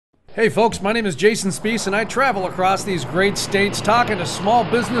Hey folks, my name is Jason Spiess and I travel across these great states talking to small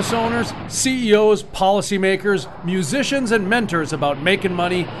business owners, CEOs, policymakers, musicians, and mentors about making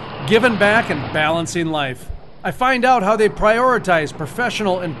money, giving back, and balancing life. I find out how they prioritize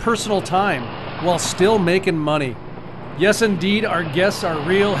professional and personal time while still making money. Yes, indeed, our guests are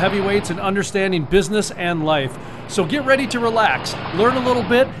real heavyweights in understanding business and life. So get ready to relax, learn a little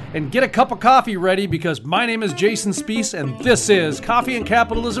bit, and get a cup of coffee ready because my name is Jason Spiess and this is Coffee and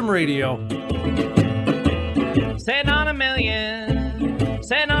Capitalism Radio. Sitting on a million,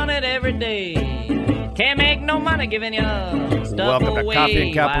 sitting on it every day. Can't make no money giving you stuff Welcome to away. Coffee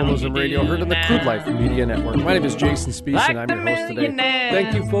and Capitalism Radio, heard on the Crude Life Media Network. My name is Jason Spiess and I'm your host today.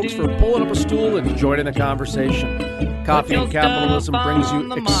 Thank you folks for pulling up a stool and joining the conversation. Coffee and Capitalism brings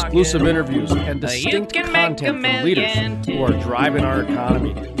you exclusive interviews and distinct content from leaders who are driving our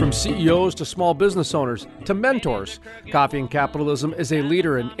economy. From CEOs to small business owners to mentors, Coffee and Capitalism is a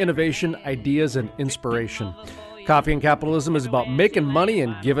leader in innovation, ideas, and inspiration. Coffee and Capitalism is about making money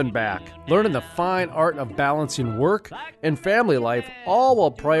and giving back, learning the fine art of balancing work and family life, all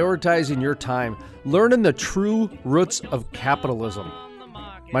while prioritizing your time, learning the true roots of capitalism.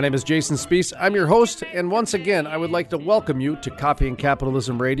 My name is Jason Spiess. I'm your host, and once again, I would like to welcome you to Coffee and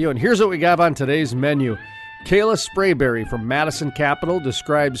Capitalism Radio. And here's what we have on today's menu. Kalah Sprabeary from Madison Capital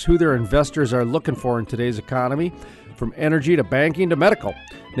describes who their investors are looking for in today's economy, from energy to banking to medical.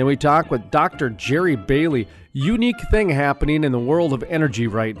 Then we talk with Dr. Jerry Bailey. Unique thing happening in the world of energy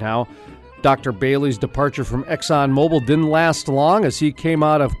right now. Dr. Bailey's departure from ExxonMobil didn't last long as he came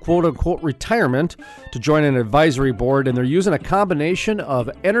out of quote-unquote retirement to join an advisory board, and they're using a combination of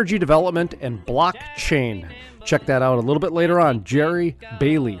energy development and BlockChain. Check that out a little bit later on. Jerry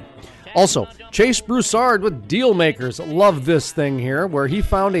Bailey. Also, Chase Broussard with DealMakers. Love this thing here, where he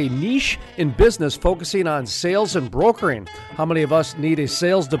found a niche in business focusing on sales and brokering. How many of us need a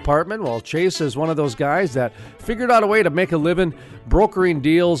sales department? Well, Chase is one of those guys that figured out a way to make a living brokering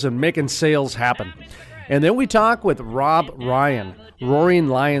deals and making sales happen. And then we talk with Rob Ryan, Roaring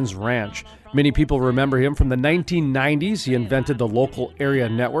Lions Ranch. Many people remember him from the 1990s. He invented the local area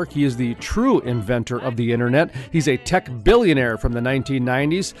network. He is the true inventor of the internet. He's a tech billionaire from the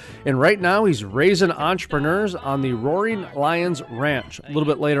 1990s. And right now he's raising entrepreneurs on the Roaring Lions Ranch. A little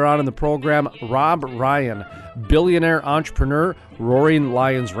bit later on in the program, Rob Ryan, billionaire entrepreneur, Roaring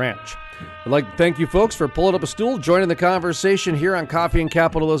Lions Ranch. I'd like to thank you folks for pulling up a stool, joining the conversation here on Coffee and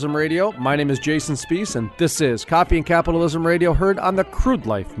Capitalism Radio. My name is Jason Spiess, and this is Coffee and Capitalism Radio, heard on the Crude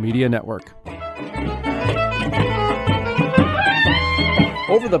Life Media Network.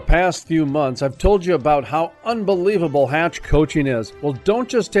 Over the past few months, I've told you about how unbelievable Hatch coaching is. Well, don't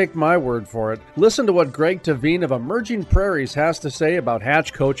just take my word for it. Listen to what Greg Tavine of Emerging Prairies has to say about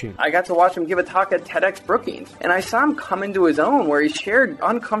Hatch coaching. I got to watch him give a talk at TEDx Brookings, and I saw him come into his own where he shared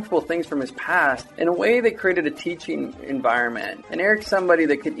uncomfortable things from his past in a way that created a teaching environment. And Eric's somebody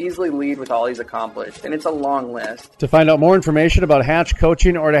that could easily lead with all he's accomplished, and it's a long list. To find out more information about Hatch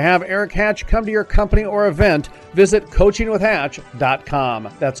coaching or to have Eric Hatch come to your company or event, visit coachingwithhatch.com.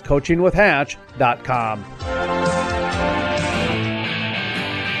 That's coachingwithhatch.com.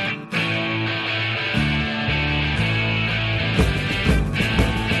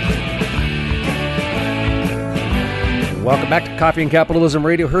 Welcome back to Coffee and Capitalism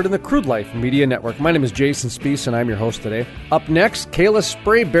Radio, heard in the Crude Life Media Network. My name is Jason Spiess, and I'm your host today. Up next, Kalah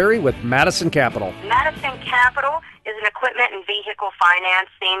Sprabeary with Madison Capital. Madison Capital is an equipment and vehicle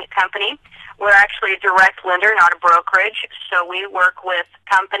financing company. We're actually a direct lender, not a brokerage. So we work with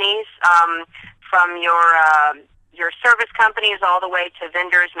companies from your service companies all the way to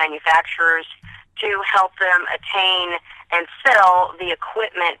vendors, manufacturers, to help them attain and sell the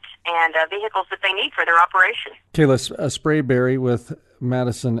equipment and vehicles that they need for their operation. Kalah Sprabeary with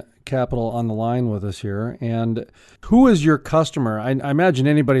Madison Capital on the line with us here. And who is your customer? I imagine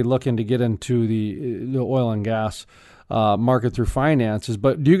anybody looking to get into the oil and gas market through finances,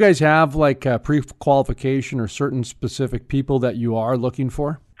 but do you guys have like pre-qualification or certain specific people that you are looking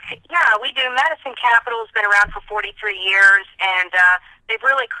for? Yeah, we do. Madison Capital has been around for 43 years, and they've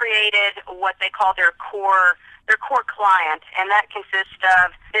really created what they call their core client, and that consists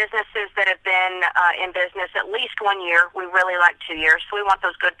of businesses that have been in business at least 1 year. We really like 2 years, so we want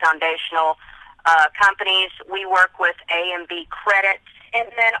those good foundational companies. We work with A and B credit, and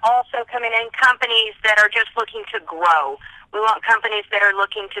then also coming in companies that are just looking to grow. We want companies that are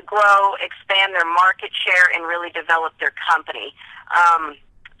looking to grow, expand their market share, and really develop their company.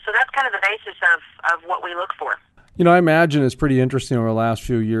 So that's kind of the basis of what we look for. I imagine it's pretty interesting over the last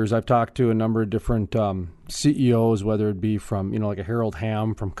few years. I've talked to a number of different CEOs, whether it be from, like a Harold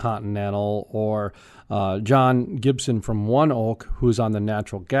Hamm from Continental or John Gibson from One Oak, who's on the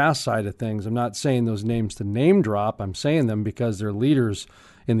natural gas side of things. I'm not saying those names to name drop. I'm saying them because they're leaders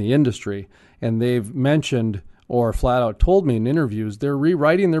in the industry. And they've mentioned or flat out told me in interviews they're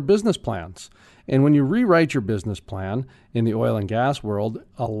rewriting their business plans. And when you rewrite your business plan in the oil and gas world,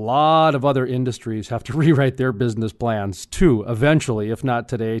 a lot of other industries have to rewrite their business plans too, eventually, if not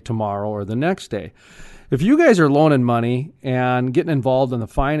today, tomorrow, or the next day. If you guys are loaning money and getting involved in the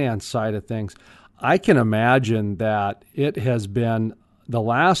finance side of things, I can imagine that it has been, the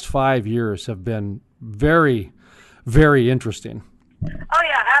last 5 years have been very, very interesting. Oh,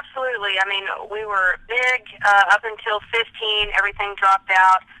 yeah, absolutely. I mean, we were big up until 15. Everything dropped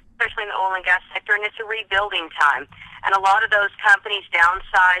out, especially in the oil and gas sector, and it's a rebuilding time. And a lot of those companies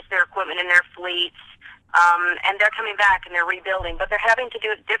downsized their equipment in their fleets, and they're coming back and they're rebuilding, but they're having to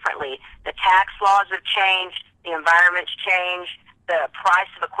do it differently. The tax laws have changed, the environment's changed, the price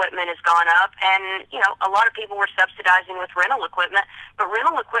of equipment has gone up, and, a lot of people were subsidizing with rental equipment, but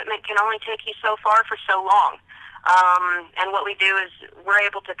rental equipment can only take you so far for so long. And what we do is we're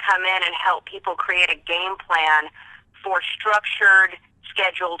able to come in and help people create a game plan for structured,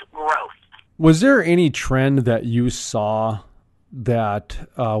 scheduled growth. Was there any trend that you saw that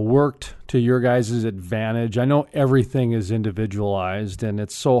worked to your guys' advantage? I know everything is individualized and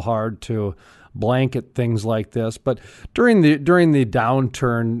it's so hard to blanket things like this, but during the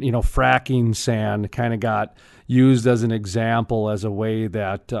downturn, fracking sand kind of got used as an example as a way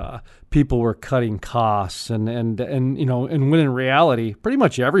that people were cutting costs and when in reality, pretty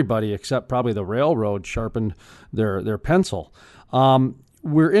much everybody except probably the railroad sharpened their pencil.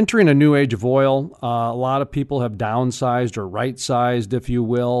 We're entering a new age of oil. A lot of people have downsized or right-sized, if you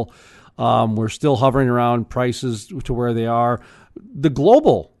will. We're still hovering around prices to where they are. The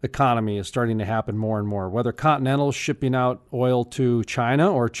global economy is starting to happen more and more, whether Continental's shipping out oil to China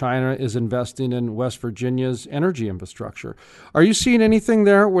or China is investing in West Virginia's energy infrastructure. Are you seeing anything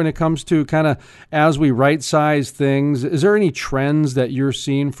there when it comes to kind of as we right-size things? Is there any trends that you're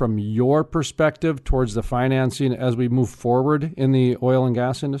seeing from your perspective towards the financing as we move forward in the oil and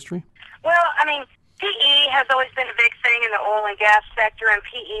gas industry? Well, I mean, PE has always been a big thing in the oil and gas sector, and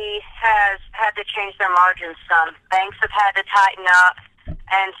PE has had to change their margins some. Banks have had to tighten up,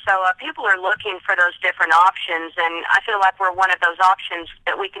 and so people are looking for those different options, and I feel like we're one of those options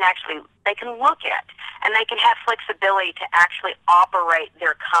that they can look at, and they can have flexibility to actually operate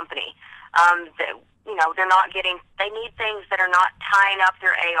their company. They're not they need things that are not tying up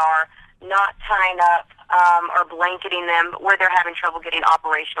their AR, not tying up or blanketing them where they're having trouble getting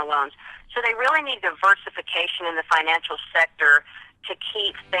operational loans. So they really need diversification in the financial sector to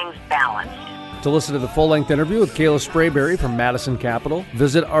keep things balanced. To listen to the full-length interview with Kalah Sprabeary from Madison Capital,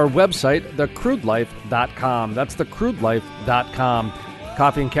 visit our website, thecrudelife.com. That's thecrudelife.com.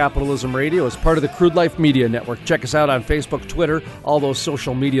 Coffee and Capitalism Radio is part of the Crude Life Media Network. Check us out on Facebook, Twitter. All those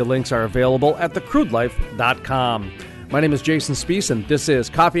social media links are available at thecrudelife.com. My name is Jason Spiess, and this is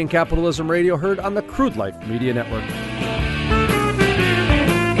Coffee and Capitalism Radio, heard on the Crude Life Media Network.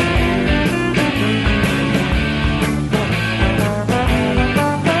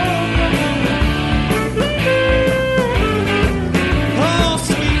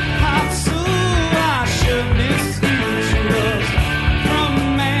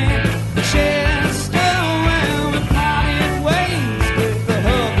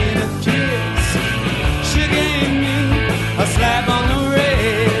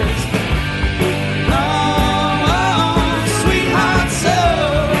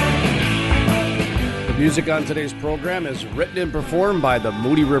 Music on today's program is written and performed by the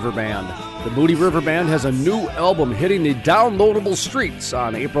Moody River Band. The Moody River Band has a new album hitting the downloadable streets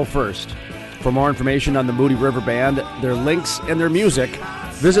on April 1st. For more information on the Moody River Band, their links, and their music,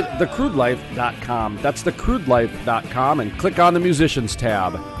 visit thecrudelife.com. That's thecrudelife.com, and click on the Musicians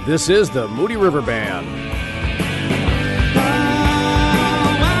tab. This is the Moody River Band.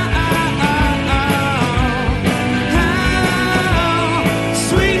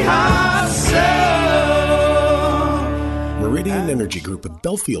 Meridian Energy Group of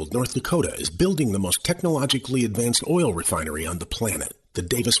Belfield, North Dakota is building the most technologically advanced oil refinery on the planet, the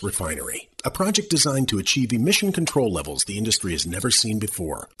Davis Refinery, a project designed to achieve emission control levels the industry has never seen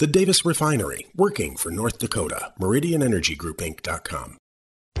before. The Davis Refinery, working for North Dakota. MeridianEnergyGroupInc.com.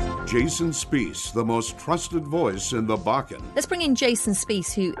 Jason Spiess, the most trusted voice in the Bakken. Let's bring in Jason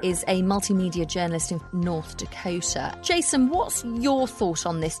Spiess, who is a multimedia journalist in North Dakota. Jason, what's your thought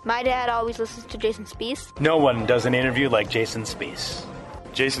on this? My dad always listens to Jason Spiess. No one does an interview like Jason Spiess.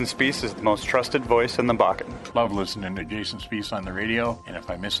 Jason Spiess is the most trusted voice in the Bakken. Love listening to Jason Spiess on the radio, and if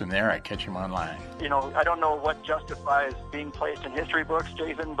I miss him there, I catch him online. You know, I don't know what justifies being placed in history books,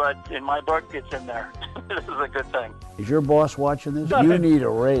 Jason, but in my book, it's in there. This is a good thing. Is your boss watching this? You need a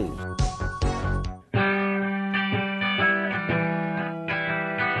raise.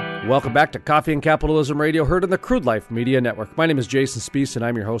 Welcome back to Coffee and Capitalism Radio, heard on the Crude Life Media Network. My name is Jason Spiess, and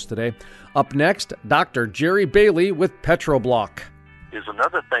I'm your host today. Up next, Dr. Jerry Bailey with PetroTeq. Is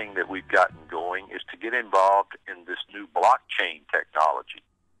another thing that we've gotten going is to get involved in this new blockchain technology.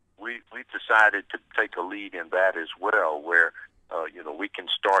 We've decided to take a lead in that as well, where we can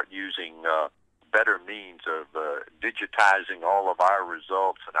start using better means of digitizing all of our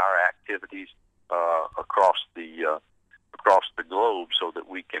results and our activities across the globe, so that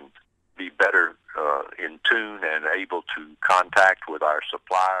we can be better in tune and able to contact with our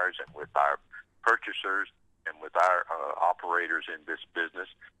suppliers and with our purchasers and with our operators in this business.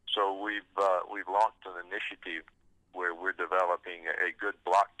 So we've launched an initiative where we're developing a good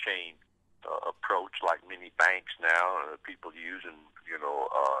blockchain approach, like many banks now people use, and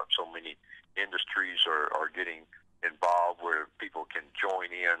so many industries are getting involved, where people can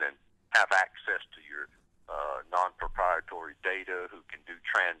join in and have access to your non-proprietary data, who can do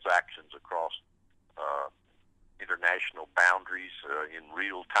transactions across international boundaries in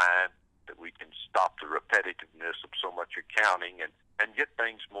real time, that we can stop the repetitiveness of so much accounting and get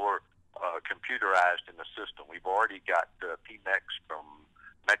things more computerized in the system. We've already got Pemex from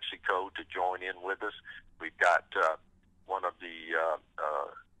Mexico to join in with us. We've got one of the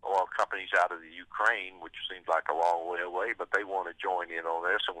oil companies out of the Ukraine, which seems like a long way away, but they want to join in on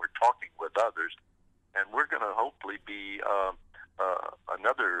this, and we're talking with others. And we're going to hopefully be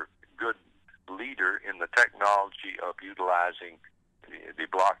another good leader in the technology of utilizing the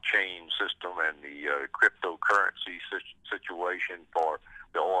blockchain system and the cryptocurrency situation for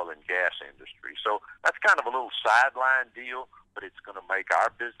the oil and gas industry. So that's kind of a little sideline deal, but it's going to make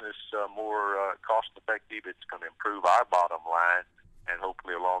our business more cost effective. It's going to improve our bottom line, and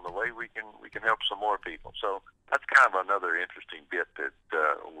hopefully along the way we can help some more people. So that's kind of another interesting bit that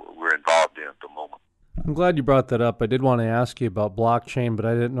we're involved in at the moment. I'm glad you brought that up. I did want to ask you about blockchain, but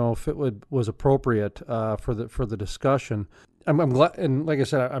I didn't know if it was appropriate for the discussion. I'm glad, and like I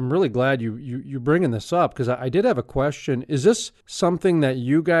said, I'm really glad you bringing this up, because I did have a question. Is this something that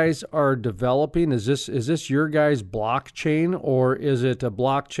you guys are developing? Is this your guys' blockchain, or is it a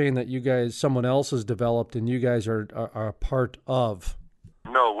blockchain that someone else has developed and you guys are a part of?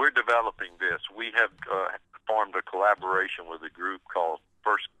 No, we're developing this. We have formed a collaboration with a group called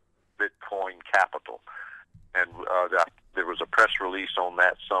First Bitcoin Capital, and there was a press release on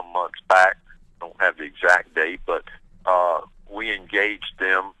that some months back. I don't have the exact date, but we engaged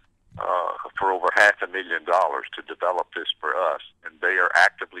them for over $500,000 to develop this for us, and they are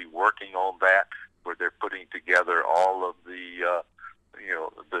actively working on that, where they're putting together all of the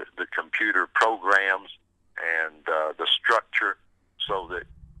computer programs and the structure, so that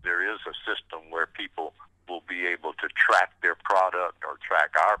there is a system where people will be able to track their product or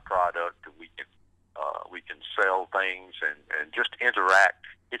track our product, and we can sell things and just interact.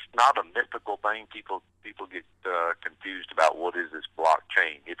 It's not a mythical thing. People get confused about what is this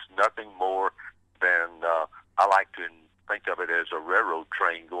blockchain. It's nothing more than I like to think of it as a railroad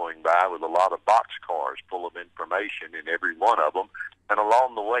train going by with a lot of boxcars full of information in every one of them. And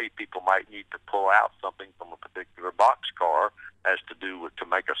along the way, people might need to pull out something from a particular boxcar as to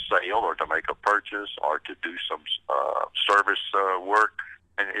make a sale or to make a purchase or to do some service work.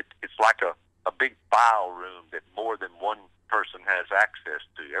 And it's like a big file room that more than one person has access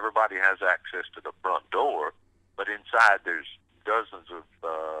to. Everybody has access to the front door, but inside there's dozens of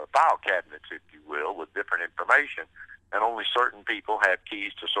file cabinets, if you will, with different information, and only certain people have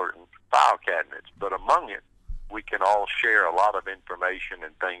keys to certain file cabinets. But among it, we can all share a lot of information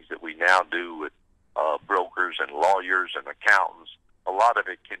and things that we now do with brokers and lawyers and accountants. A lot of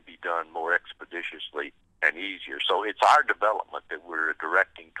it can be done more expeditiously and easier. So it's our development that we're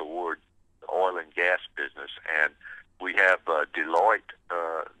directing toward the oil and gas business. And we have Deloitte,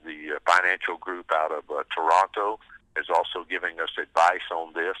 the financial group out of Toronto, is also giving us advice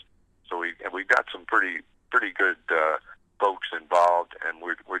on this. So we've got some pretty good folks involved, and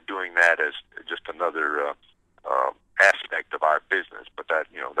we're doing that as just another aspect of our business. But that's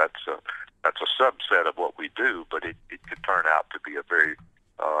a subset of what we do. But it could turn out to be a very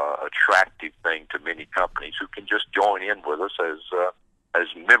attractive thing to many companies who can just join in with us as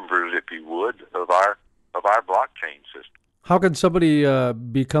members, if you would, of our blockchain system. How can somebody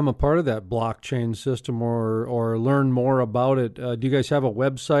become a part of that blockchain system or learn more about it? Do you guys have a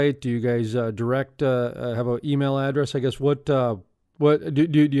website? Do you guys have an email address? I guess what What do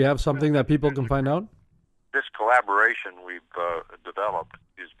you have something that people can find out? This collaboration we've developed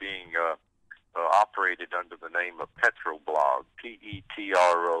is being operated under the name of PetroBlog,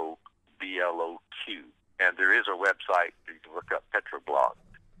 PetroBloq, and there is a website you can look up PetroBlog,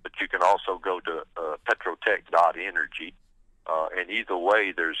 but you can also go to PetroTeq.energy, and either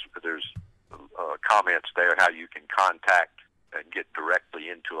way, there's comments there how you can contact and get directly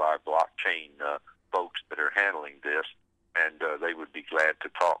into our BlockChain folks that are handling this, and they would be glad to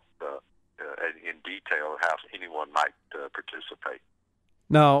talk in detail how anyone might participate.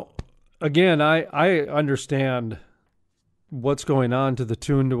 Now, again, I understand what's going on to the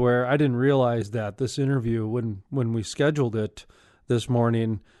tune to where I didn't realize that this interview, when we scheduled it this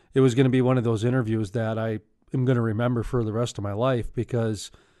morning, it was going to be one of those interviews that I am going to remember for the rest of my life,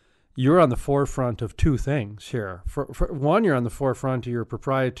 because you're on the forefront of two things here. For one, you're on the forefront of your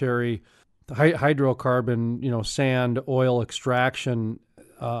proprietary hydrocarbon, sand, oil extraction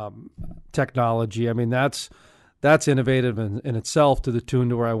technology. I mean, that's innovative in itself, to the tune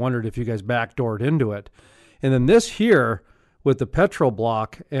to where I wondered if you guys backdoored into it. And then this here with the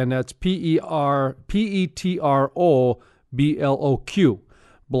PetroBloq, and that's PetroBloq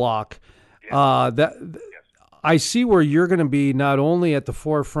block. I see where you're going to be not only at the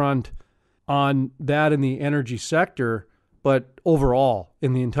forefront on that in the energy sector, but overall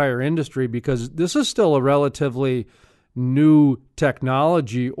in the entire industry, because this is still a relatively new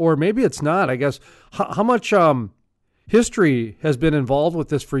technology, or maybe it's not. I guess how much history has been involved with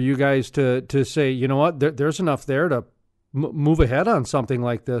this for you guys to say, you know what, there's enough there to move ahead on something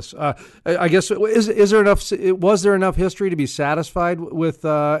like this. I guess is there enough? Was there enough history to be satisfied with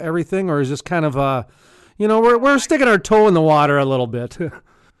everything, or is this kind of we're sticking our toe in the water a little bit?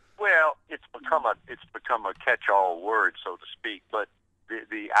 Well, it's become a catch-all word, so to speak, but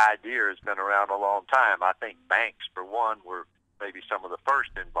the idea has been around a long time. I think banks, for one, were maybe some of the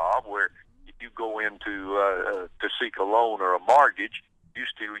first involved, where if you go into to seek a loan or a mortgage,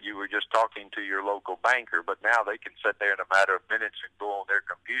 used to you were just talking to your local banker, but now they can sit there in a matter of minutes and go on their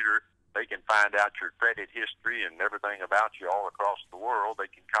computer. They can find out your credit history and everything about you all across the world. They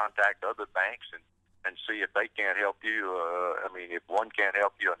can contact other banks and see if they can't help you. If one can't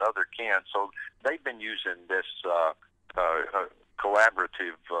help you, another can. So they've been using this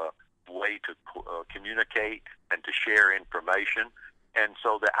collaborative way to communicate and to share information. And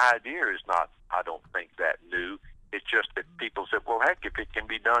so the idea is not, I don't think, that new. It's just that people said, well, heck, if it can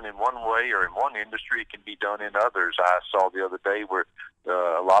be done in one way or in one industry, it can be done in others. I saw the other day where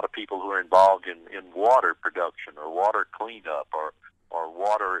a lot of people who are involved in water production or water cleanup or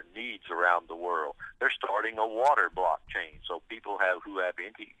water needs around the world, they're starting a water blockchain. So people who have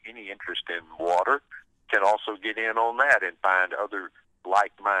any interest in water can also get in on that and find other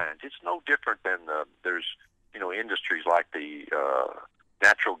like minds. It's no different than there's industries like the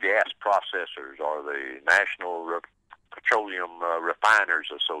natural gas processors or the National Petroleum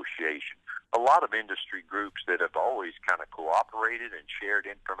Refiners Association. A lot of industry groups that have always kind of cooperated and shared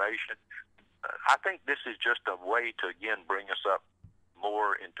information. I think this is just a way to, again, bring us up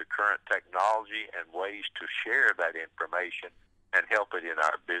more into current technology and ways to share that information and help it in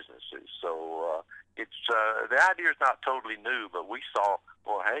our businesses. So it's the idea is not totally new, but we saw,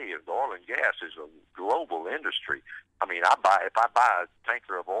 well, hey, if oil and gas is a global industry. I mean, if I buy a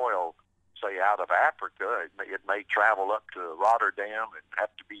tanker of oil, say out of Africa, it may travel up to Rotterdam and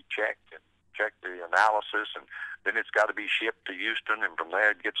have to be checked and check the analysis, and then it's got to be shipped to Houston, and from there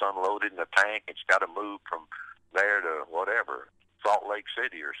it gets unloaded in a tank. It's got to move from there to whatever, Salt Lake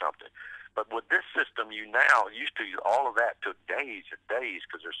City or something. But with this system, you now used to all of that took days and days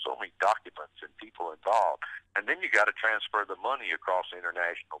because there's so many documents and people involved, and then you got to transfer the money across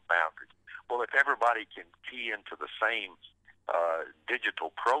international boundaries. Well, if everybody can key into the same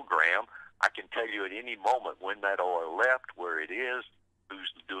digital program, I can tell you at any moment when that oil left, where it is,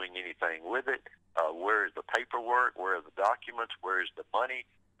 who's doing anything with it, where is the paperwork, where are the documents, where is the money,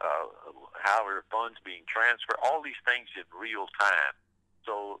 how are funds being transferred, all these things in real time.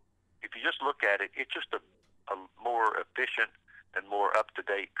 So if you just look at it, it's just a more efficient and more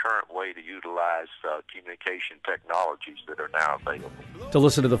up-to-date current way to utilize communication technologies that are now available. To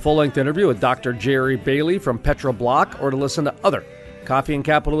listen to the full-length interview with Dr. Jerry Bailey from PetroBloq, or to listen to other Coffee and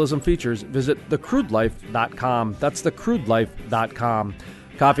Capitalism features, visit thecrudelife.com. That's thecrudelife.com.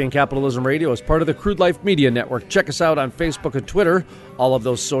 Coffee and Capitalism Radio is part of the Crude Life Media Network. Check us out on Facebook and Twitter. All of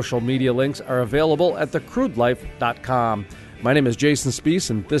those social media links are available at thecrudelife.com. My name is Jason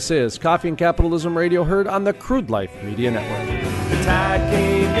Spees, and this is Coffee and Capitalism Radio, heard on the Crude Life Media Network. The tide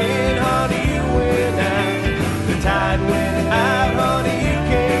came in, honey, you went out. The tide went out, honey, you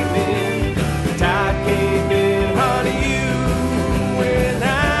came in. The tide came in, honey, you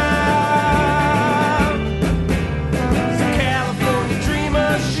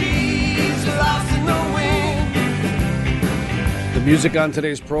Music on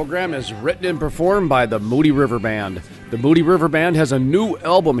today's program is written and performed by the Moody River Band. The Moody River Band has a new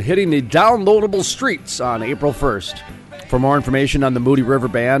album hitting the downloadable streets on April 1st. For more information on the Moody River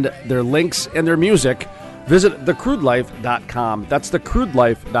Band, their links, and their music, visit thecrudelife.com. That's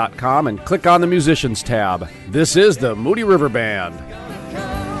thecrudelife.com and click on the Musicians tab. This is the Moody River Band.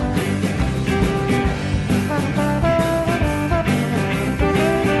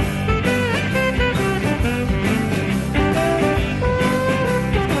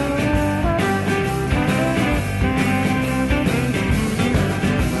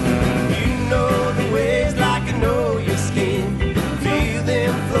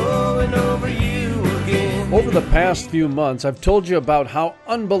 Over the past few months, I've told you about how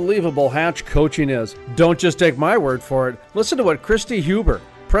unbelievable Hatch coaching is. Don't just take my word for it. Listen to what Christy Huber,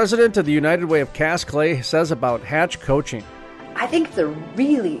 president of the United Way of Cast Clay, says about Hatch coaching. I think it's a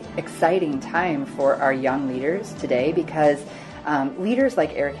really exciting time for our young leaders today because leaders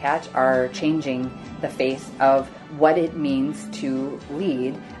like Eric Hatch are changing the face of what it means to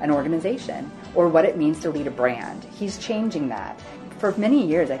lead an organization or what it means to lead a brand. He's changing that. For many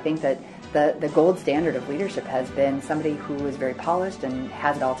years, I think that the gold standard of leadership has been somebody who is very polished and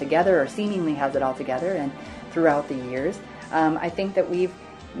has it all together or seemingly has it all together. And throughout the years, I think that we've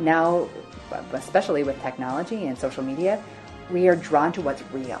now, especially with technology and social media, we are drawn to what's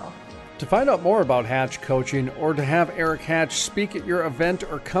real. To find out more about Hatch Coaching or to have Eric Hatch speak at your event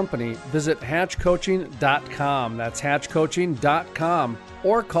or company, visit hatchcoaching.com. That's hatchcoaching.com.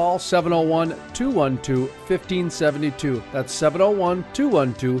 Or call 701-212-1572. That's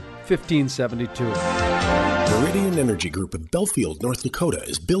 701-212-1572. Meridian Energy Group of Belfield, North Dakota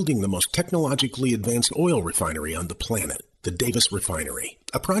is building the most technologically advanced oil refinery on the planet, the Davis Refinery,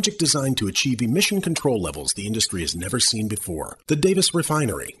 a project designed to achieve emission control levels the industry has never seen before. The Davis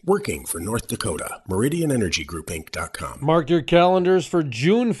Refinery, working for North Dakota. MeridianEnergyGroupInc.com. Mark your calendars for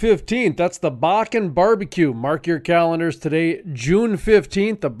June 15th. That's the Bakken Barbecue. Mark your calendars today, June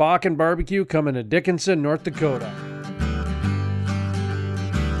 15th, the Bakken Barbecue coming to Dickinson, North Dakota.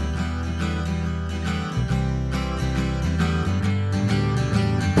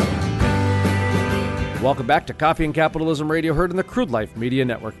 Welcome back to Coffee and Capitalism Radio, heard in the Crude Life Media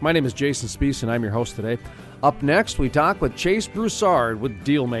Network. My name is Jason Spees, and I'm your host today. Up next, we talk with Chase Broussard with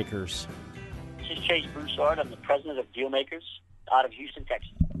DealMakers. This is Chase Broussard. I'm the president of DealMakers out of Houston, Texas.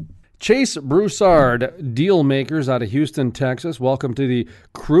 Chase Broussard, DealMakers out of Houston, Texas. Welcome to the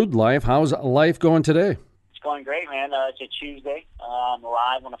Crude Life. How's life going today? It's going great, man. It's a Tuesday. I'm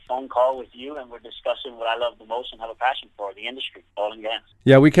live on a phone call with you, and we're discussing what I love the most and have a passion for, the industry, oil and gas.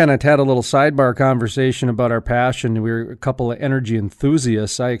 Yeah, we kind of had a little sidebar conversation about our passion. We were a couple of energy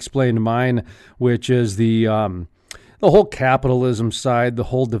enthusiasts. I explained mine, which is the whole capitalism side, the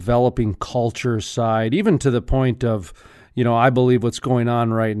whole developing culture side, even to the point of, you know, I believe what's going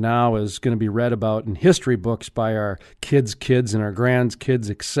on right now is going to be read about in history books by our kids' kids and our grandkids,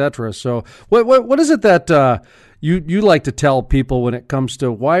 etc. So what is it that you like to tell people when it comes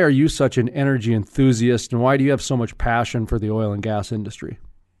to why are you such an energy enthusiast and why do you have so much passion for the oil and gas industry?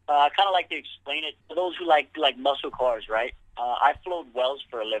 I kind of like to explain it to those who like muscle cars, right? I flowed wells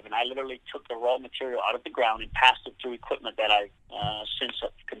for a living. I literally took the raw material out of the ground and passed it through equipment that I since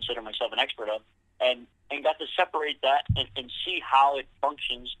consider myself an expert of, and got to separate that and see how it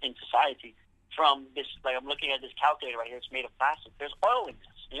functions in society from this. Like, I'm looking at this calculator right here. It's made of plastic. There's oil in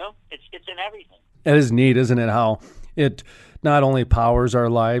this, you know? It's in everything. It is neat, isn't it, how it not only powers our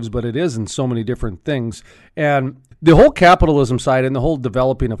lives, but it is in so many different things. And the whole capitalism side and the whole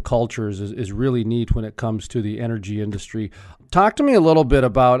developing of cultures is really neat when it comes to the energy industry. Talk to me a little bit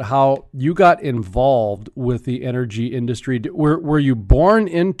about how you got involved with the energy industry. Were you born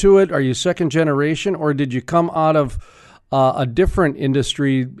into it? Are you second generation? Or did you come out of a different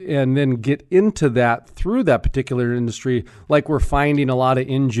industry and then get into that through that particular industry, like we're finding a lot of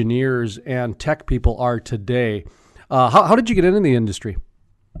engineers and tech people are today? How did you get into the industry?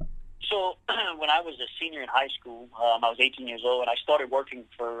 So when I was a senior in high school, I was 18 years old, and I started working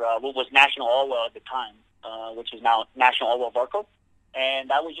for what was National Oilwell at the time, which is now National Oilwell Varco.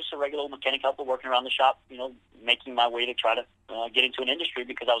 And I was just a regular old mechanic helper working around the shop, you know, making my way to try to get into an industry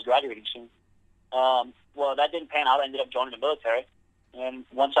because I was graduating soon. Well, that didn't pan out. I ended up joining the military. And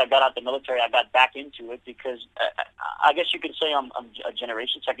once I got out the military, I got back into it because I guess you could say I'm a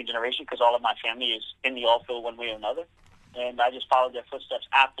second generation, because all of my family is in the oil field one way or another. And I just followed their footsteps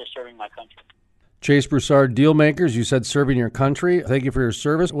after serving my country. Chase Broussard, DealMakers, you said serving your country. Thank you for your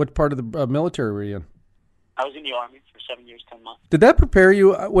service. What part of the military were you in? I was in the Army for 7 years, 10 months. Did that prepare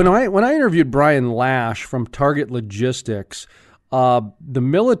you? When I interviewed Brian Lash from Target Logistics, the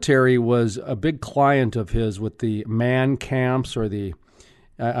military was a big client of his with the man camps or the,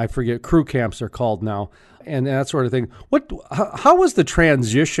 I forget, crew camps they're called now, and that sort of thing. How was the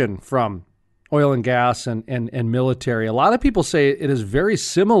transition from oil and gas and military? A lot of people say it is very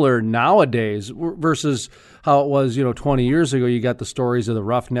similar nowadays versus how it was, 20 years ago. You got the stories of the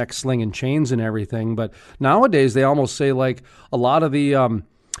roughnecks slinging chains and everything, but nowadays they almost say like a lot of the,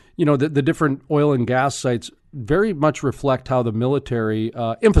 the different oil and gas sites very much reflect how the military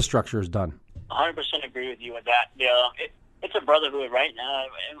infrastructure is done. 100% agree with you with that. It's a brotherhood, right? And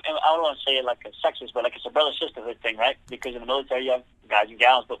I don't want to say it like a sexist, but like it's a brother-sisterhood thing, right? Because in the military you have guys and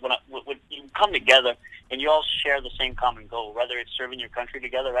gals, but when you come together and you all share the same common goal, whether it's serving your country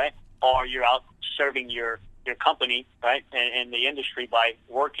together, right? Or you're out serving your company, right? And the industry by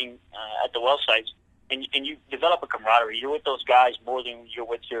working at the well sites, and you develop a camaraderie. You're with those guys more than you're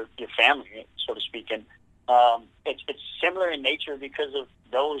with your family, so to speak. And it's similar in nature because of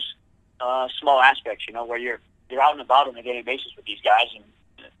those small aspects, where you're out and about on a daily basis with these guys, and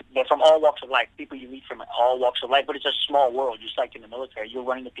they're from all walks of life. People you meet from all walks of life, but it's a small world, just like in the military. You're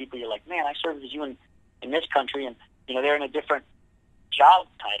running to people, you're like, man, I served as you in this country, and they're in a different job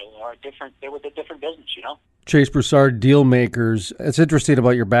title or they're with a different business, Chase Broussard, DealMakers. It's interesting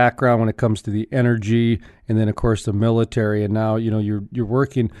about your background when it comes to the energy, and then of course the military, and now you're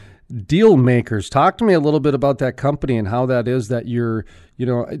working. DealMakers. Talk to me a little bit about that company and how that is that you're,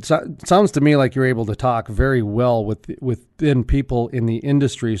 it sounds to me like you're able to talk very well within people in the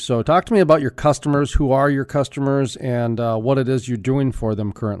industry. So talk to me about your customers, who are your customers, and what it is you're doing for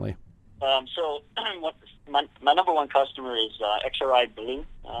them currently. So my number one customer is XRI Blue.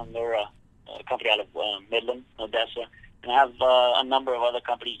 They're a company out of Midland, Odessa. And I have a number of other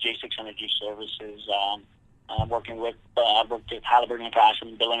companies, J6 Energy Services. I'm working with, I've worked with Halliburton and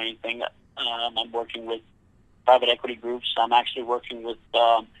Passion, Bill and Anything. I'm working with private equity groups. I'm actually working with,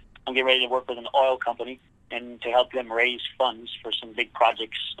 I'm getting ready to work with an oil company and to help them raise funds for some big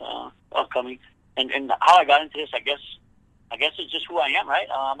projects upcoming. And how I got into this, I guess it's just who I am, right?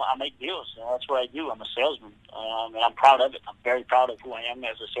 I make deals. That's what I do. I'm a salesman, and I'm proud of it. I'm very proud of who I am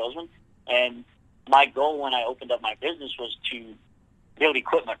as a salesman. And my goal when I opened up my business was to build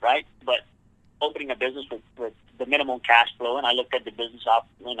equipment, right? But opening a business with the minimum cash flow, and I looked at the business up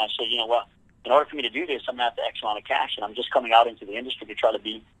and I said, in order for me to do this, I'm going to have to X amount of cash, and I'm just coming out into the industry to try to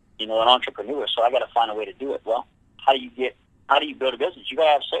be, an entrepreneur. So I got to find a way to do it. Well, how do you build a business? You got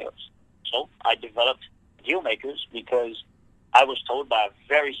to have sales. So I developed DealMakers because I was told by a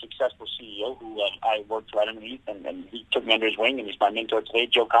very successful CEO who I worked right underneath, and he took me under his wing, and he's my mentor today,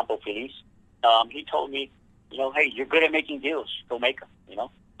 Joe Campo Feliz. He told me, hey, you're good at making deals. Go make them,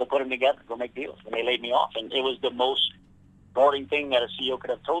 Go put them together. Go make deals. And they laid me off. And it was the most rewarding thing that a CEO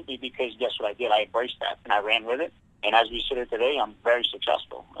could have told me, because guess what I did? I embraced that, and I ran with it. And as we sit here today, I'm very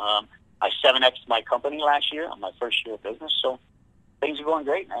successful. I 7X'd my company last year on my first year of business. So things are going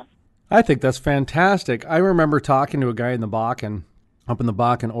great, man. I think that's fantastic. I remember talking to a guy in the Bakken, up in the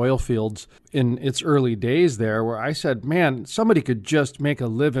Bakken oil fields in its early days there, where I said, man, somebody could just make a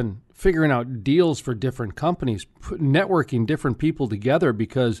living figuring out deals for different companies, networking different people together,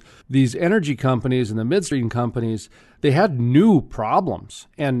 because these energy companies and the midstream companies, they had new problems.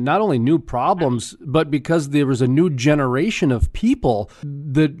 And not only new problems, but because there was a new generation of people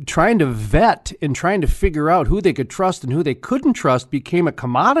that trying to vet and trying to figure out who they could trust and who they couldn't trust became a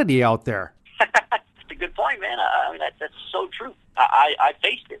commodity out there. That's a good point, man. I mean, that's so true. I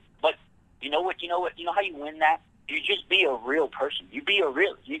faced it. But you know how you win that? You just be a real person. You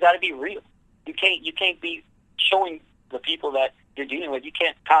got to be real. You can't be showing the people that you're dealing with. You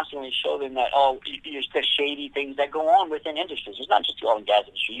can't constantly show them that, there's the shady things that go on within industries. It's not just the oil and gas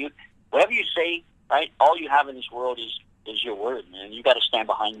industry. Whatever you say, right, all you have in this world is your word, and you got to stand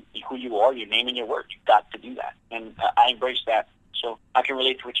behind who you are, your name and your word. You've got to do that. And I embrace that. So I can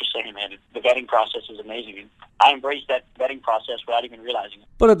relate to what you're saying, man. The vetting process is amazing. And I embrace that vetting process without even realizing it.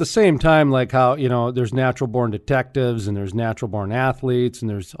 But at the same time, like how, there's natural-born detectives and there's natural-born athletes and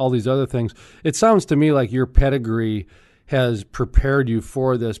there's all these other things, it sounds to me like your pedigree has prepared you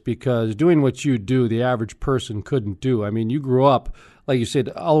for this, because doing what you do, the average person couldn't do. I mean, you grew up, like you said,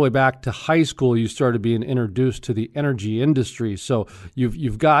 all the way back to high school, you started being introduced to the energy industry. So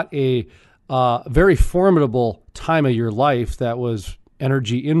you've got a very formidable time of your life that was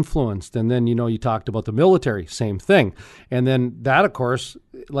energy influenced. And then, you talked about the military, same thing. And then that, of course,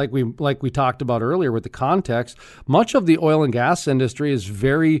 like we talked about earlier with the context, much of the oil and gas industry is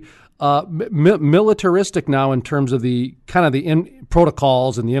very militaristic now in terms of the kind of the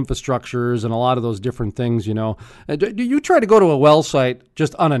protocols and the infrastructures and a lot of those different things, Do you try to go to a well site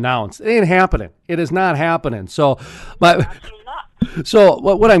just unannounced? It ain't happening. It is not happening. So, but absolutely not. So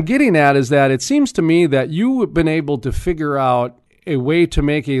what I'm getting at is that it seems to me that you have been able to figure out a way to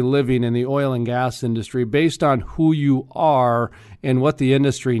make a living in the oil and gas industry based on who you are and what the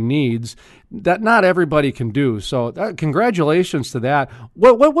industry needs that not everybody can do. So congratulations to that.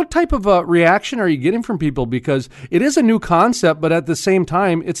 What type of reaction are you getting from people? Because it is a new concept, but at the same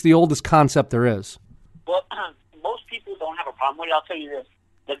time, it's the oldest concept there is. Well, most people don't have a problem with it. I'll tell you this.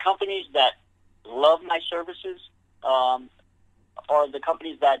 The companies that love my services are the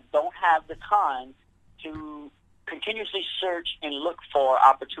companies that don't have the time to continuously search and look for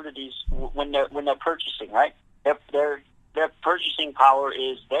opportunities when they're purchasing, right? Their purchasing power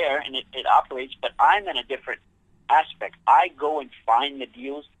is there and it operates, but I'm in a different aspect. I go and find the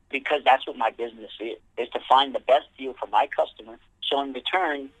deals because that's what my business is to find the best deal for my customer. So in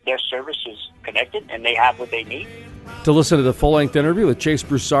return, their service is connected and they have what they need. To listen to the full-length interview with Chase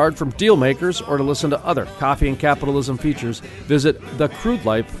Broussard from DealMakers or to listen to other Coffee and Capitalism features, visit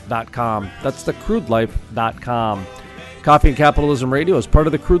thecrudelife.com. That's thecrudelife.com. Coffee and Capitalism Radio is part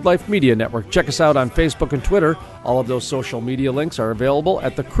of the Crude Life Media Network. Check us out on Facebook and Twitter. All of those social media links are available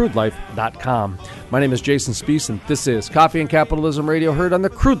at thecrudelife.com. My name is Jason Spiess, and this is Coffee and Capitalism Radio, heard on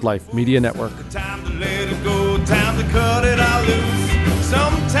the Crude Life Media Network. Time to let it go, time to cut it all loose.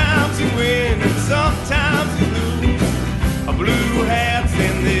 Sometimes you win and sometimes you lose. A blue hat's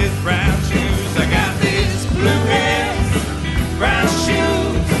in these brown shoes. I got these blue hats, brown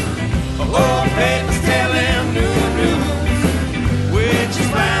shoes. Old papers telling new news. Witches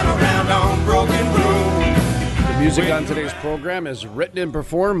flying around on broken broom. The music on today's program is written and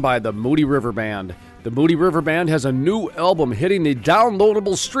performed by the Moody River Band. The Moody River Band has a new album hitting the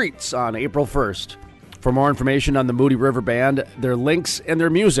downloadable streets on April 1st. For more information on the Moody River Band, their links, and their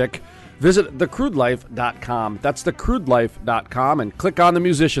music, visit thecrudelife.com. That's thecrudelife.com and click on the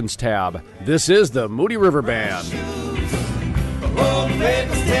Musicians tab. This is the Moody River Band. Old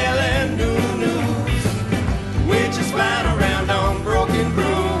papers telling new news. Witches flying around on broken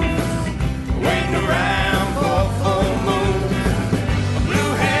brooms. Waiting around for a full moon.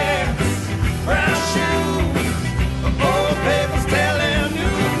 Blue hats, brown shoes. Old papers telling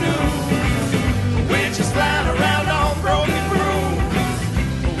new news. Witches flying around on broken brooms.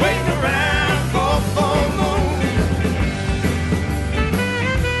 Waiting around for a full moon.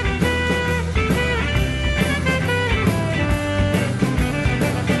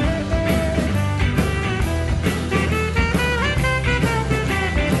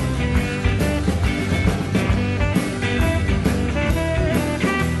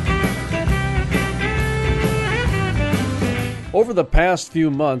 Over the past few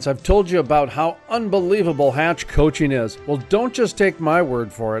months, I've told you about how unbelievable Hatch coaching is. Well, don't just take my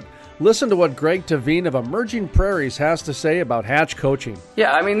word for it. Listen to what Greg Tavine of Emerging Prairies has to say about Hatch coaching.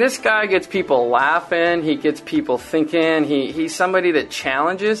 Yeah, I mean, this guy gets people laughing. He gets people thinking. He's somebody that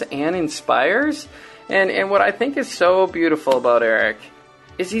challenges and inspires. And what I think is so beautiful about Eric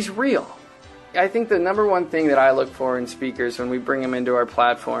is he's real. I think the number one thing that I look for in speakers when we bring them into our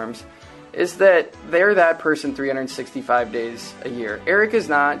platforms is that they're that person 365 days a year. Eric is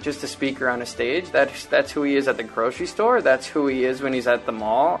not just a speaker on a stage. That's who he is at the grocery store. That's who he is when he's at the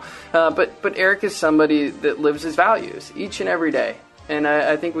mall. But Eric is somebody that lives his values each and every day. And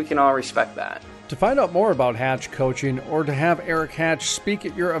I think we can all respect that. To find out more about Hatch Coaching or to have Eric Hatch speak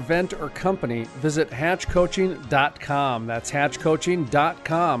at your event or company, visit hatchcoaching.com. That's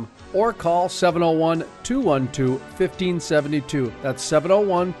hatchcoaching.com. Or call 701-212-1572. That's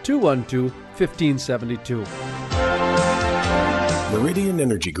 701-212-1572. Meridian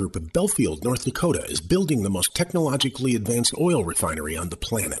Energy Group of Belfield, North Dakota is building the most technologically advanced oil refinery on the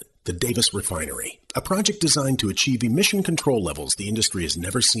planet, the Davis Refinery, a project designed to achieve emission control levels the industry has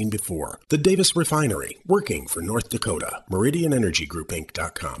never seen before. The Davis Refinery, working for North Dakota.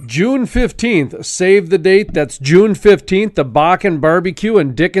 MeridianEnergyGroupInc.com. June 15th, save the date. That's June 15th, the Bakken Barbecue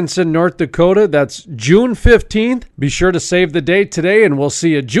in Dickinson, North Dakota. That's June 15th. Be sure to save the date today, and we'll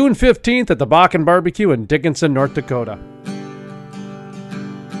see you June 15th at the Bakken Barbecue in Dickinson, North Dakota.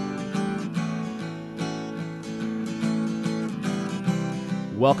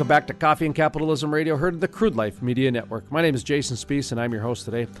 Welcome back to Coffee and Capitalism Radio, heard of the Crude Life Media Network. My name is Jason Spiess, and I'm your host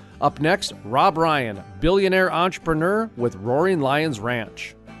today. Up next, Rob Ryan, billionaire entrepreneur with Roaring Lions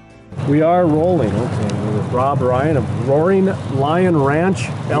Ranch. We are rolling, okay, with Rob Ryan of Roaring Lion Ranch,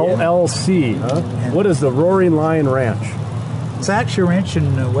 LLC. Huh? What is the Roaring Lion Ranch? It's actually a ranch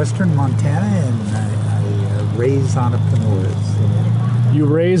in western Montana, and I raise entrepreneurs. You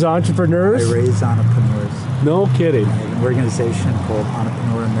raise entrepreneurs? I raise entrepreneurs. No kidding. I have an organization called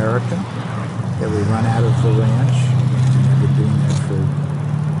Entrepreneur America that we run out of the ranch. And I've been doing that for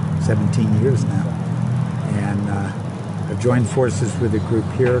 17 years now. And joined forces with a group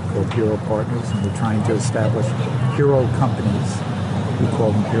here called Hero Partners, and we're trying to establish hero companies. We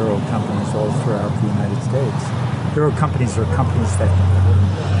call them hero companies all throughout the United States. Hero companies are companies that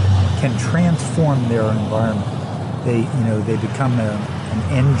can transform their environment. They become an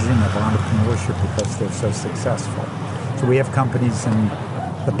engine of entrepreneurship because they're so successful. So we have companies in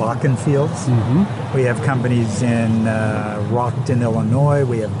the Bakken fields. Mm-hmm. We have companies in Rockton, Illinois.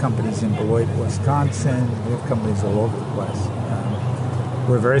 We have companies in Beloit, Wisconsin. We have companies all over the place.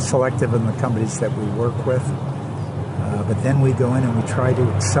 We're very selective in the companies that we work with. But then we go in and we try to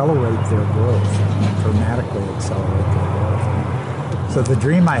accelerate their growth, dramatically accelerate their growth. So the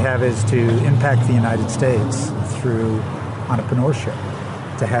dream I have is to impact the United States through entrepreneurship,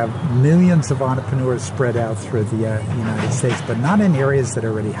 to have millions of entrepreneurs spread out through the United States, but not in areas that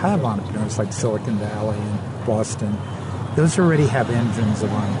already have entrepreneurs like Silicon Valley and Boston. Those already have engines of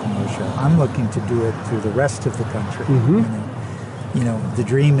entrepreneurship. I'm looking to do it through the rest of the country. Mm-hmm. The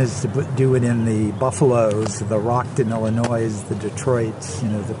dream is to do it in the Buffaloes, the Rockton, Illinois, the Detroits,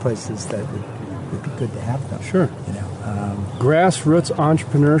 the places that would be good to have them. Sure. Grassroots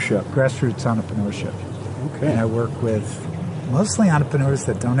entrepreneurship. Grassroots entrepreneurship. Okay. And I work with mostly entrepreneurs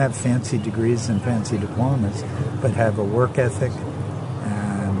that don't have fancy degrees and fancy diplomas, but have a work ethic,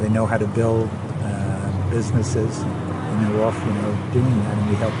 and they know how to build businesses, and they're off, doing that, and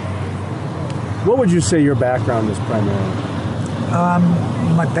we help them. What would you say your background is primarily?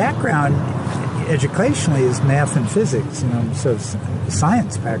 My background educationally is math and physics, so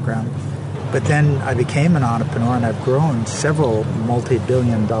science background. But then I became an entrepreneur, and I've grown several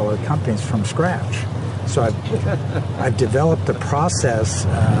multi-billion-dollar companies from scratch. So I've developed a process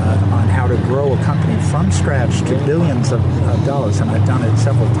on how to grow a company from scratch to billions of dollars, and I've done it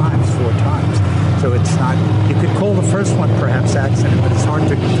several times, 4 times. So it's not, you could call the first one perhaps accident, but it's hard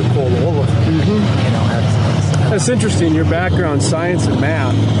to call all of them, accidents. That's interesting, your background, science and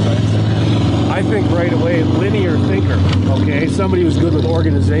math. I think right away, linear thinker, okay? Somebody who's good with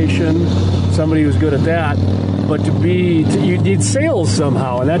organization, somebody who's good at that, but you need sales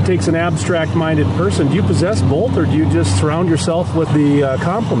somehow, and that takes an abstract-minded person. Do you possess both, or do you just surround yourself with the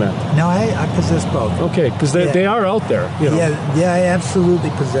complement? No, I possess both. Okay, because they are out there. Yeah, I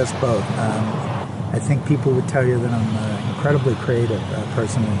absolutely possess both. I think people would tell you that I'm an incredibly creative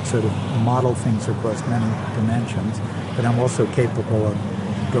person and sort of model things across many dimensions, but I'm also capable of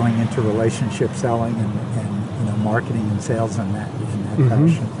going into relationship selling and marketing and sales in that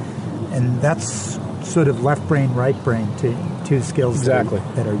fashion. And that's sort of left brain, right brain, two skills that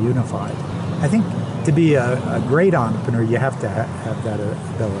are unified. I think to be a great entrepreneur, you have to have that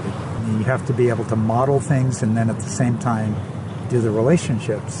ability. I mean, you have to be able to model things and then at the same time do the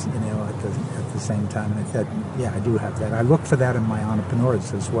relationships, at the same time. And I said, I do have that. I look for that in my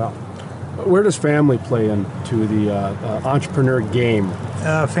entrepreneurs as well. Where does family play into the entrepreneur game?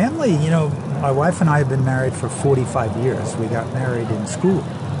 Family, my wife and I have been married for 45 years. We got married in school,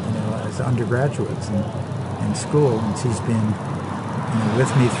 as undergraduates in school, and she's been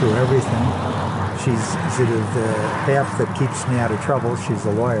with me through everything. She's sort of the half that keeps me out of trouble. She's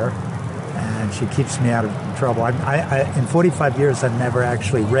a lawyer, and she keeps me out of trouble. I in 45 years, I've never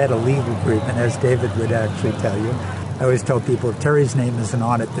actually read a legal agreement, as David would actually tell you. I always tell people, if Terry's name isn't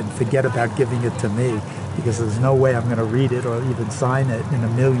on it, then forget about giving it to me, because there's no way I'm going to read it or even sign it in a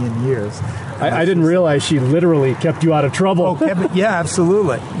million years. I didn't realize she literally kept you out of trouble. Yeah,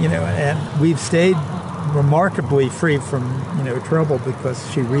 absolutely. And we've stayed remarkably free from, trouble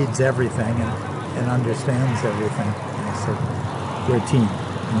because she reads everything and understands everything. So we're a team.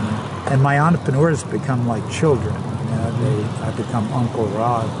 And my entrepreneurs become like children. I become Uncle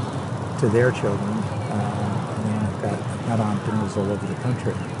Rod to their children. I've got entrepreneurs all over the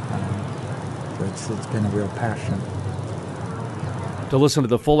country. So it's been a real passion. To listen to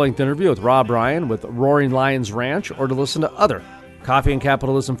the full-length interview with Rob Ryan with Roaring Lions Ranch, or to listen to other Coffee and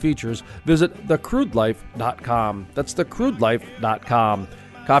Capitalism features, visit thecrudelife.com. That's thecrudelife.com.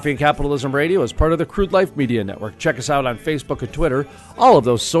 Coffee and Capitalism Radio is part of the Crude Life Media Network. Check us out on Facebook and Twitter. All of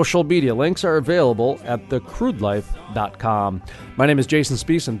those social media links are available at thecrudelife.com. My name is Jason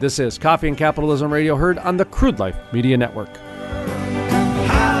Spiess, and this is Coffee and Capitalism Radio, heard on the Crude Life Media Network.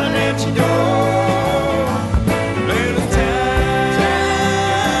 Hollering at your door.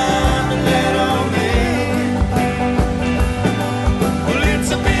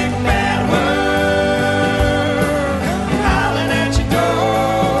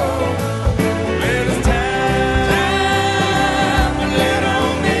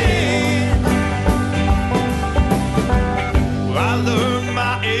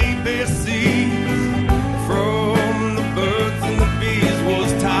 From the birds and the bees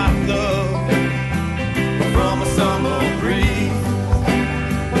was tied up.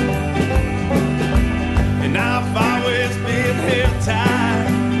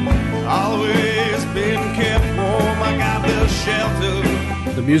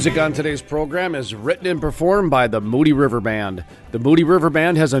 Music on today's program is written and performed by the Moody River Band. The Moody River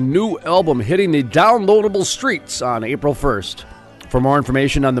Band has a new album hitting the downloadable streets on April 1st. For more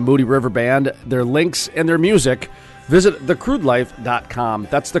information on the Moody River Band, their links, and their music, visit thecrudelife.com.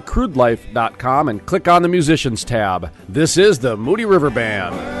 That's thecrudelife.com and click on the Musicians tab. This is the Moody River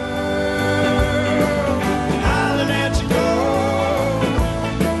Band.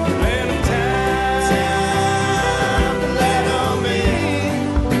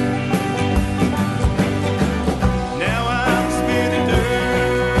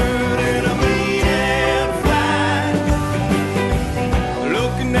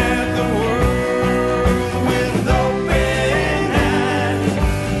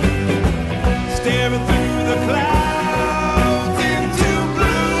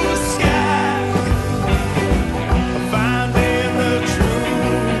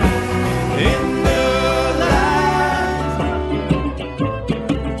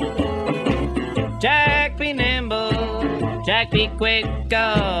 Be quick,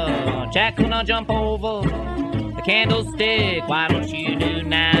 Jack gonna jump over the candlestick. Why don't you do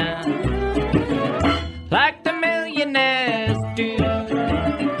now, like the millionaires do?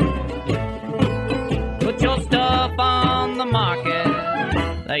 Put your stuff on the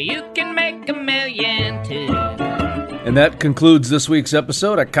market, you can make $1 million too. And that concludes this week's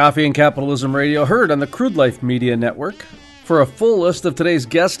episode of Coffee and Capitalism Radio, heard on the Crude Life Media Network. For a full list of today's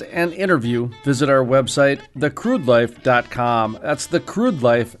guest and interview, visit our website, thecrudelife.com. That's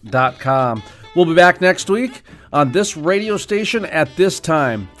thecrudelife.com. We'll be back next week on this radio station at this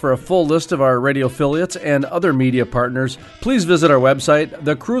time. For a full list of our radio affiliates and other media partners, please visit our website,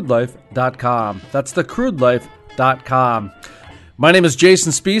 thecrudelife.com. That's thecrudelife.com. My name is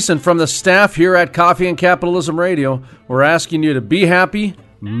Jason Spees, and from the staff here at Coffee and Capitalism Radio, we're asking you to be happy,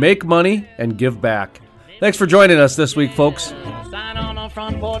 make money, and give back. Thanks for joining us this week, folks. Sign on a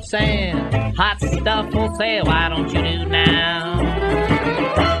front porch saying, hot stuff for sale, why don't you do now,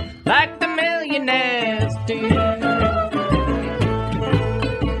 like the millionaires do?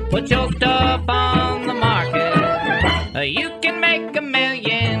 Put your stuff on the market, you can make $1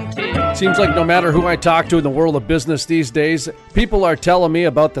 million too. Seems like no matter who I talk to in the world of business these days, people are telling me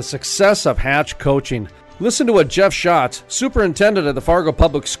about the success of Hatch coaching. Listen to what Jeff Schatz, superintendent of the Fargo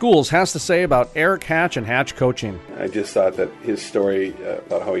Public Schools, has to say about Eric Hatch and Hatch coaching. I just thought that his story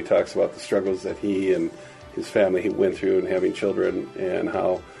about how he talks about the struggles that he and his family went through and having children, and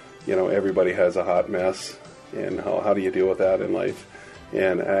how, everybody has a hot mess, and how do you deal with that in life.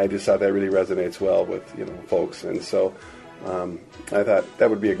 And I just thought that really resonates well with, folks. And so I thought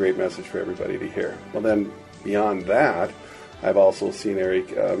that would be a great message for everybody to hear. Well, then beyond that, I've also seen Eric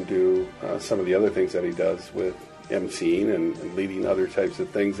do some of the other things that he does with emceeing and leading other types of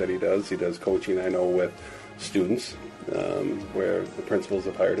things that he does. He does coaching, I know, with students, where the principals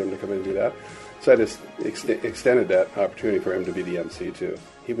have hired him to come in and do that. So I just extended that opportunity for him to be the MC, too.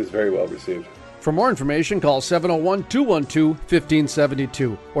 He was very well received. For more information, call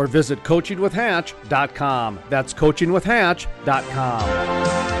 701-212-1572 or visit coachingwithhatch.com. That's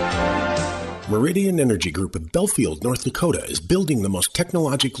coachingwithhatch.com. Meridian Energy Group of Belfield, North Dakota is building the most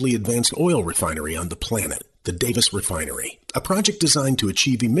technologically advanced oil refinery on the planet, the Davis Refinery, a project designed to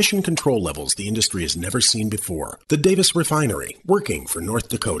achieve emission control levels the industry has never seen before. The Davis Refinery, working for North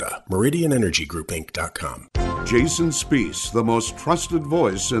Dakota. MeridianEnergyGroupInc.com. Jason Spees, the most trusted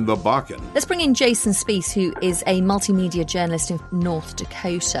voice in the Bakken. Let's bring in Jason Spees, who is a multimedia journalist in North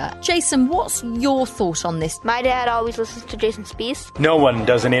Dakota. Jason, what's your thought on this? My dad always listens to Jason Spees. No one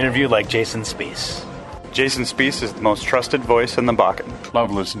does an interview like Jason Spees. Jason Spees is the most trusted voice in the Bakken.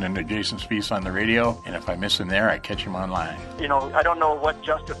 Love listening to Jason Spees on the radio, and if I miss him there, I catch him online. I don't know what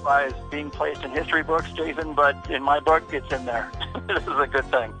justifies being placed in history books, Jason, but in my book, it's in there. This is a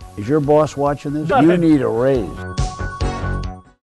good thing. Is your boss watching this? You need a raise.